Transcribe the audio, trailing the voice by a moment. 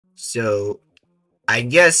So I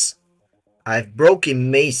guess I've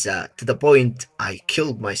broken MESA to the point I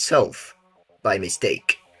killed myself by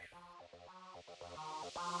mistake.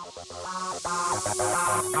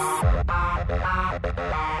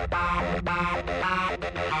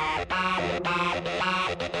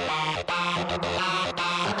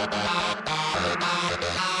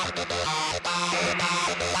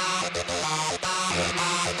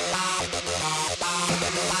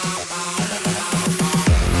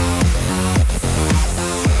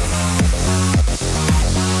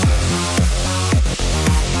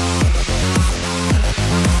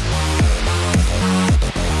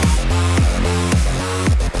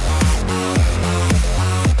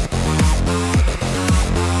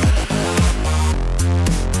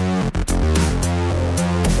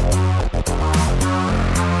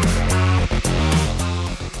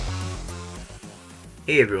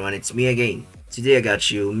 Hey everyone, it's me again. Today I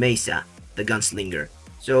got you MESA, the gunslinger.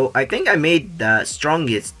 So I think I made the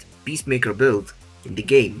strongest Peacemaker build in the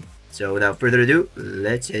game. So without further ado,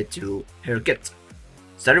 let's head to her kit.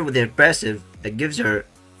 Started with her passive that gives her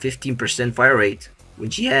 15% fire rate when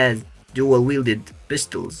she has dual wielded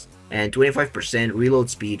pistols, and 25% reload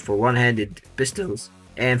speed for one-handed pistols,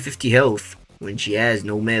 and 50 health when she has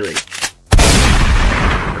no melee.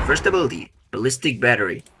 Her first ability, Ballistic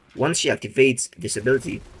Battery. Once she activates this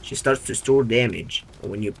ability, she starts to store damage,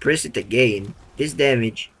 and when you press it again, this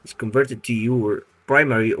damage is converted to your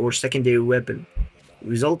primary or secondary weapon,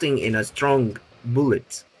 resulting in a strong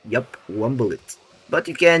bullet. Yup, one bullet. But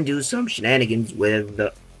you can do some shenanigans with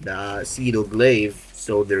the Seed of Glaive,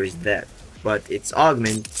 so there is that. But its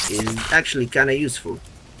augment is actually kinda useful.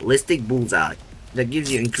 Ballistic Bullseye, that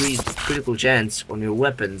gives you increased critical chance on your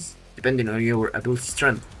weapons depending on your ability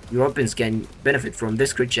strength. Your weapons can benefit from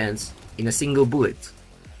this crit chance in a single bullet.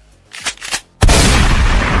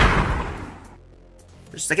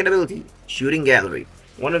 Her second ability, Shooting Gallery,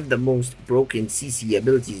 one of the most broken CC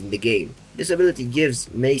abilities in the game. This ability gives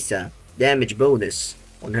MESA damage bonus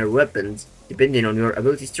on her weapons depending on your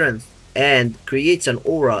ability strength, and creates an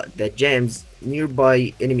aura that jams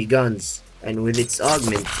nearby enemy guns. And with its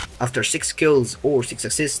augment, after 6 kills or 6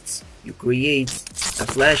 assists, you create a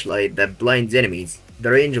flashlight that blinds enemies. The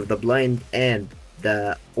range of the blind and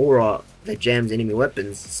the aura that jams enemy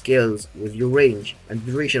weapons scales with your range, and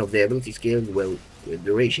the duration of the ability scales well with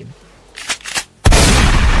duration.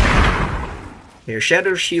 Her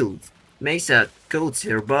Shatter Shield. MESA coats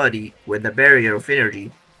her body with a barrier of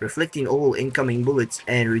energy, reflecting all incoming bullets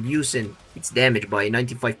and reducing its damage by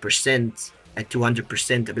 95% at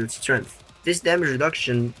 200% ability strength. This damage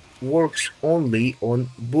reduction works only on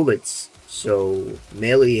bullets, so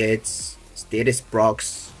melee hits, status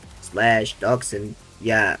procs, slash, toxin,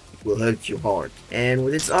 yeah, it will hurt you hard. And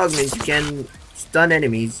with its augment, you can stun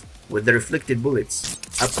enemies with the reflected bullets,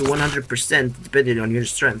 up to 100% depending on your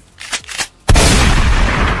strength.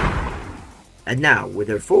 And now, with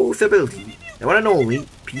her fourth ability, the one and only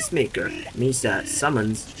Peacemaker, MESA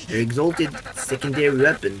summons her exalted secondary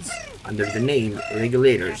weapons under the name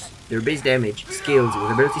Regulators. Their base damage scales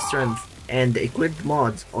with ability strength and the equipped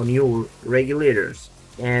mods on your Regulators.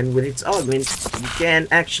 And with its augment, you can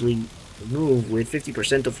actually move with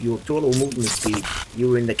 50% of your total movement speed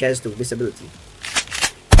during the cast of this ability.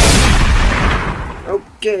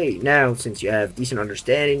 Okay, now since you have decent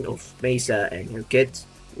understanding of MESA and her kit,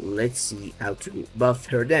 let's see how to buff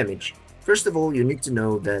her damage. First of all, you need to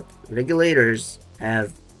know that Regulators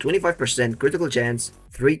have 25% critical chance,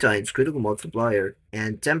 3 times critical multiplier,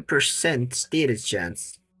 and 10% status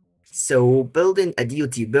chance. So building a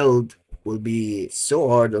DOT build will be so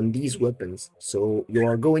hard on these weapons, so you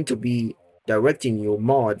are going to be directing your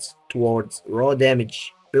mods towards raw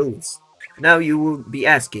damage builds. Now you will be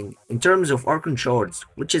asking, in terms of Archon Shards,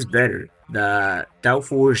 which is better? The Tau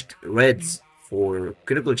Forged Reds for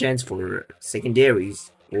critical chance for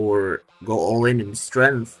secondaries, or go all in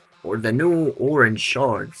strength, or the new Orange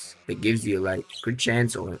Shards that gives you like crit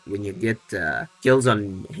chance or when you get kills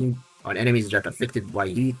on enemies that are affected by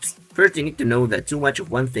heat. First, you need to know that too much of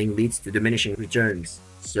one thing leads to diminishing returns.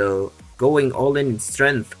 So going all in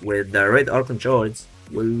strength with the red Archon Shards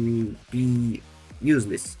will be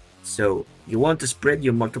useless. So you want to spread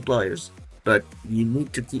your multipliers, but you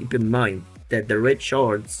need to keep in mind that the red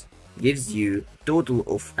shards gives you total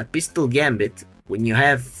of a pistol gambit when you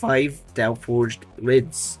have 5 Tau Forged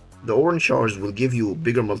Reds. The orange shards will give you a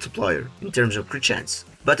bigger multiplier in terms of crit chance.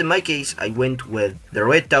 But in my case, I went with the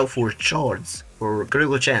red Tau Forged Shards for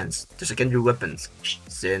critical chance to secondary weapons,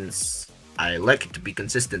 since I like it to be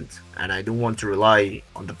consistent and I don't want to rely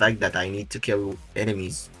on the fact that I need to kill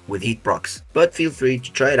enemies with heat procs. But feel free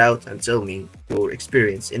to try it out and tell me your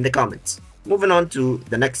experience in the comments. Moving on to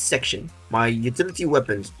the next section, my utility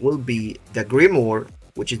weapons will be the Grimoire,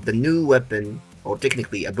 which is the new weapon, or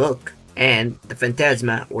technically a book, and the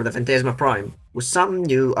Phantasma or the Phantasma Prime, with some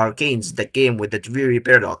new arcanes that came with the Dreary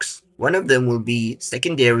Paradox. One of them will be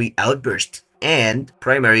Secondary Outburst and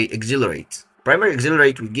Primary Exhilarate. Primary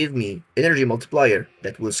Exhilarate will give me energy multiplier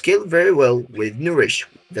that will scale very well with Nourish,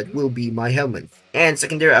 that will be my helmet. And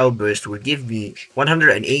Secondary Outburst will give me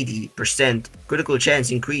 180% critical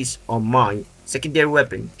chance increase on my secondary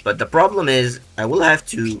weapon. But the problem is, I will have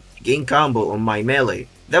to gain combo on my melee.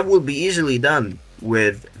 That will be easily done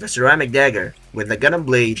with the Ceramic Dagger, with the Gun and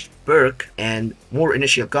Blade perk, and more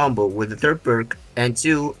initial combo with the third perk, and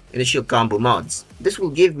 2 initial combo mods. This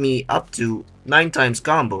will give me up to 9 times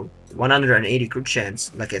combo, 180 crit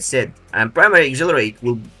chance, like I said. And Primary Exhilarate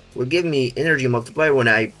will give me energy multiplier when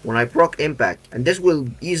I proc impact, and this will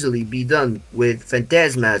easily be done with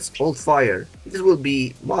Phantasma's Old Fire. This will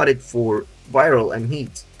be modded for viral and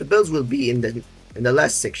heat. The builds will be in the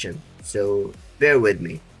last section, so bear with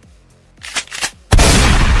me.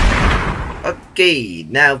 Okay,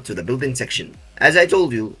 now to the building section. As I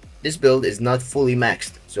told you, this build is not fully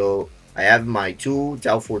maxed, so I have my 2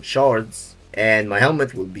 Talfort shards, and my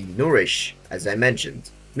helmet will be Nourish, as I mentioned,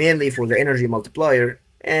 mainly for the energy multiplier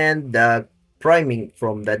and the priming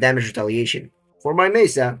from the damage retaliation. For my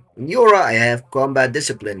Mesa, in Yora I have Combat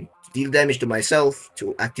Discipline to deal damage to myself,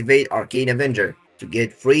 to activate Arcane Avenger, to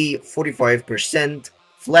get free 45%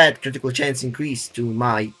 flat critical chance increase to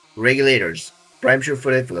my regulators. Prime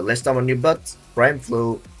Sure-Footed for the less time on your butt, Prime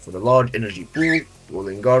Flow for the large energy pool,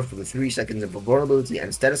 Rolling Guard for the 3 seconds of vulnerability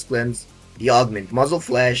and status cleanse, the Augment Muzzle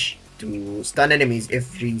Flash to stun enemies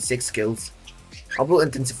every 6 kills, Hubble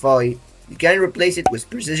Intensify. You can replace it with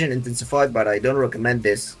Precision Intensify, but I don't recommend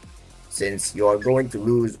this since you are going to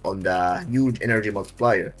lose on the huge energy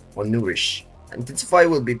multiplier on Nourish. Intensify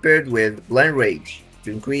will be paired with Blind Rage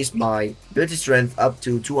to increase my ability strength up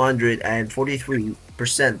to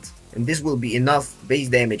 243%. And this will be enough base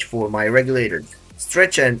damage for my regulators.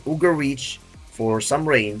 Stretch and Ogre Reach for some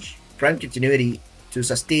range, Prime Continuity to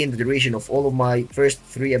sustain the duration of all of my first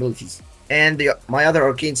 3 abilities. And my other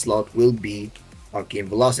arcane slot will be Arcane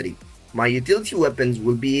Velocity. My utility weapons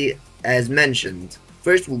will be as mentioned.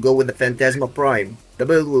 First we'll go with the Phantasma Prime. The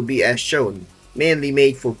build will be as shown, mainly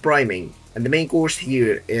made for priming. And the main course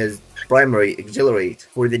here is Primary Exhilarate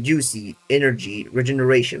for the juicy energy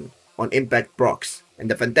regeneration on impact procs. And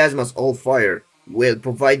the Phantasma's All Fire will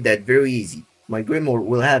provide that very easy. My Grimoire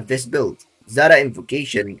will have this build. Zara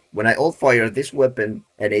Invocation, when I All Fire this weapon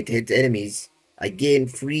and it hits enemies, I gain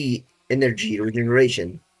free energy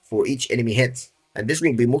regeneration for each enemy hit. And this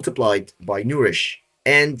will be multiplied by Nourish.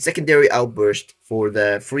 And Secondary Outburst for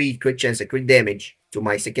the free crit chance and crit damage to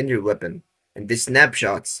my secondary weapon. And this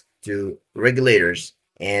Snapshots to regulators.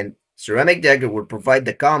 And Ceramic Dagger will provide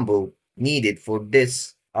the combo needed for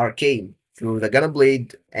this arcane through the Gun and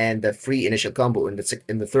Blade and the free initial combo in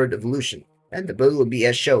the third evolution. And the build will be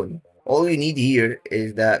as shown. All you need here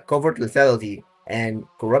is the Covert Lethality and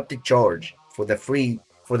Corrupted Charge for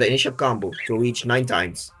the initial combo to reach 9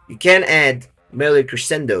 times. You can add Melee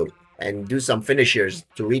Crescendo and do some finishers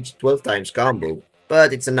to reach 12 times combo,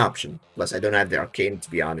 but it's an option. Plus I don't have the arcane, to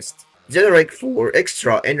be honest. Generate for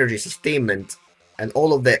extra energy sustainment, and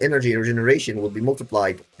all of the energy regeneration will be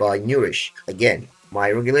multiplied by Nourish. Again, my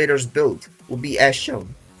regulators build will be as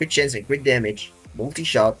shown. Crit chance and crit damage,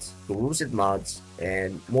 multi-shot, corrosive mods,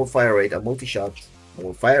 and more fire rate and multi-shot,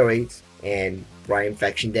 more fire rate, and prime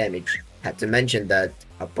faction damage. Had to mention that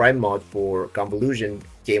a prime mod for Convolution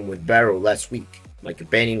came with Barrow last week. My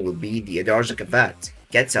companion will be the Adarza Kavat.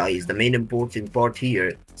 Cat's Eye is the main important part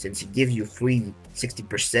here, since it gives you free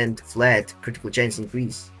 60% flat critical chance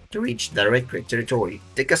increase to reach direct crit territory.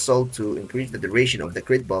 Thick Assault to increase the duration of the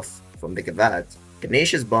crit buff from the Kavat.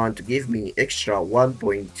 Tenacious Bond to give me extra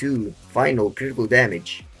 1.2 final critical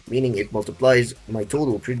damage, meaning it multiplies my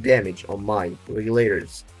total crit damage on my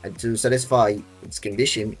regulators. And to satisfy its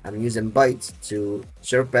condition, I'm using Bite to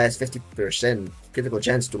surpass 50% critical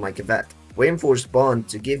chance to my Kavat. Reinforced Bond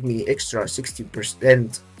to give me extra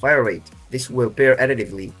 60% fire rate. This will pair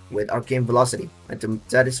additively with Arcane Velocity, and to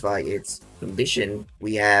satisfy its condition,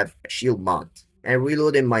 we have a Shield mod. And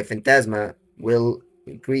reloading my Phantasma will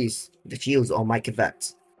increase the shields on my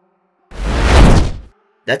Kavat.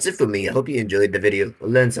 That's it for me. I hope you enjoyed the video or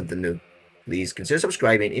learned something new. Please consider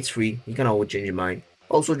subscribing, it's free, you can always change your mind.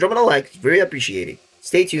 Also, drop a like, it's very appreciated.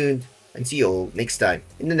 Stay tuned, and see you all next time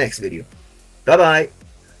in the next video. Bye bye!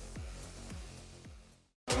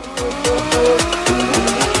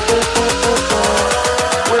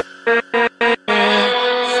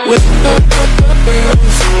 With